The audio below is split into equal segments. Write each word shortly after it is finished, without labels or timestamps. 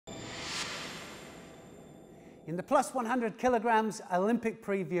In the plus 100 kilograms Olympic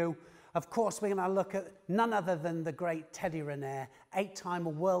preview, of course, we're going to look at none other than the great Teddy Riner,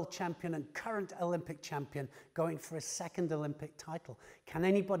 8-time world champion and current Olympic champion, going for his second Olympic title. Can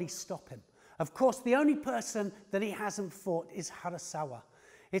anybody stop him? Of course, the only person that he hasn't fought is Harasawa.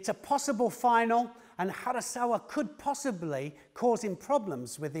 It's a possible final, and Harasawa could possibly cause him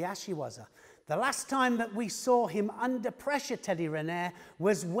problems with the Ashiwaza. The last time that we saw him under pressure, Teddy Riner,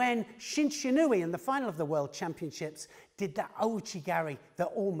 was when Shinshinui in the final of the World Championships did that ouchigari that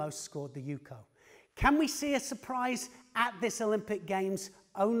almost scored the Yuko. Can we see a surprise at this Olympic Games?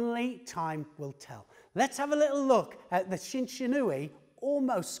 Only time will tell. Let's have a little look at the Shinshinui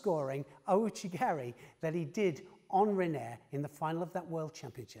almost scoring ouchigari that he did on Riner in the final of that World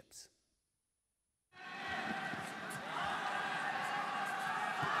Championships.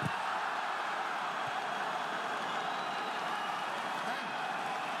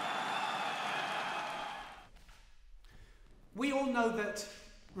 We all know that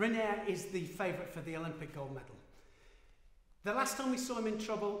Riner is the favourite for the Olympic gold medal. The last time we saw him in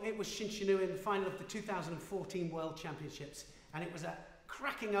trouble, it was Shinshinui in the final of the 2014 World Championships, and it was a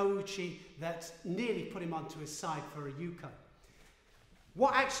cracking ouchi that nearly put him onto his side for a Yuko.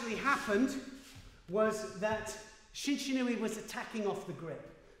 What actually happened was that Shinshinui was attacking off the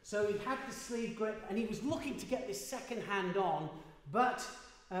grip. So he had the sleeve grip and he was looking to get this second hand on, but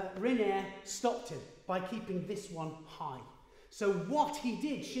Riner stopped him by keeping this one high. So what he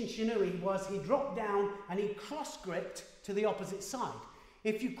did, Shinshinui, was he dropped down and he cross-gripped to the opposite side.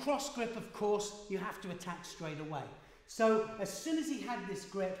 If you cross-grip, of course, you have to attack straight away. So as soon as he had this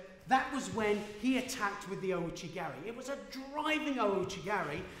grip, that was when he attacked with the ouchigari. It was a driving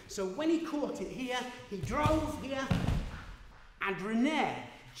ouchigari, so when he caught it here, he drove here, and Riner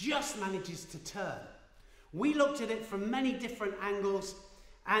just manages to turn. We looked at it from many different angles,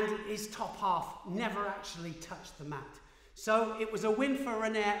 and his top half never actually touched the mat. So it was a win for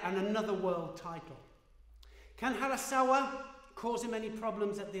Riner and another world title. Can Harasawa cause him any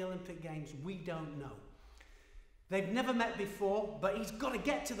problems at the Olympic Games? We don't know. They've never met before, but he's got to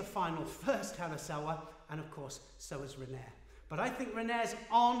get to the final first, Harasawa, and of course, so is Riner. But I think Riner's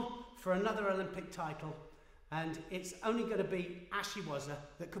on for another Olympic title, and it's only going to be Ashiwaza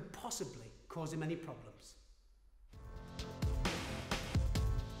that could possibly cause him any problems.